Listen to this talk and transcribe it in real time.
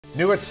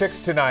New at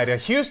 6 tonight, a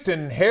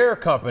Houston hair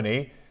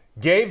company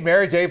gave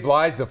Mary J.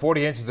 Blige the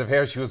 40 inches of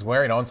hair she was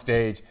wearing on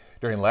stage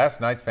during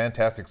last night's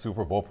fantastic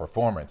Super Bowl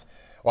performance.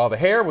 While the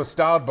hair was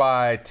styled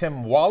by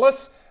Tim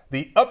Wallace,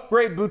 the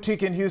Upgrade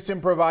Boutique in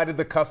Houston provided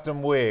the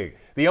custom wig.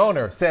 The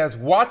owner says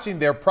watching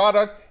their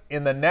product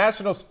in the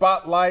national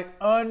spotlight,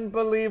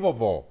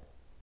 unbelievable.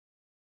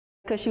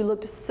 Because she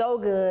looked so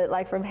good,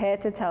 like from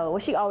head to toe. Well,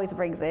 she always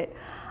brings it.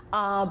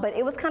 But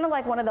it was kind of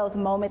like one of those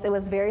moments. It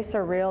was very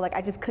surreal. Like,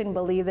 I just couldn't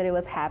believe that it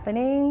was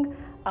happening.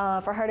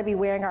 For her to be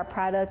wearing our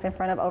products in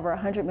front of over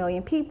 100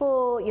 million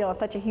people, you know,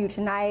 such a huge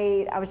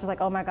night. I was just like,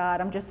 oh my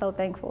God, I'm just so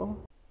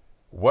thankful.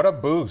 What a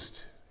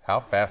boost. How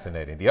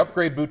fascinating. The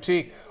Upgrade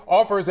Boutique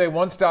offers a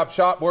one-stop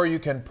shop where you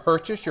can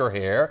purchase your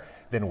hair,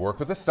 then work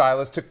with a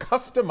stylist to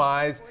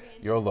customize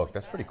your look.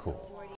 That's pretty cool.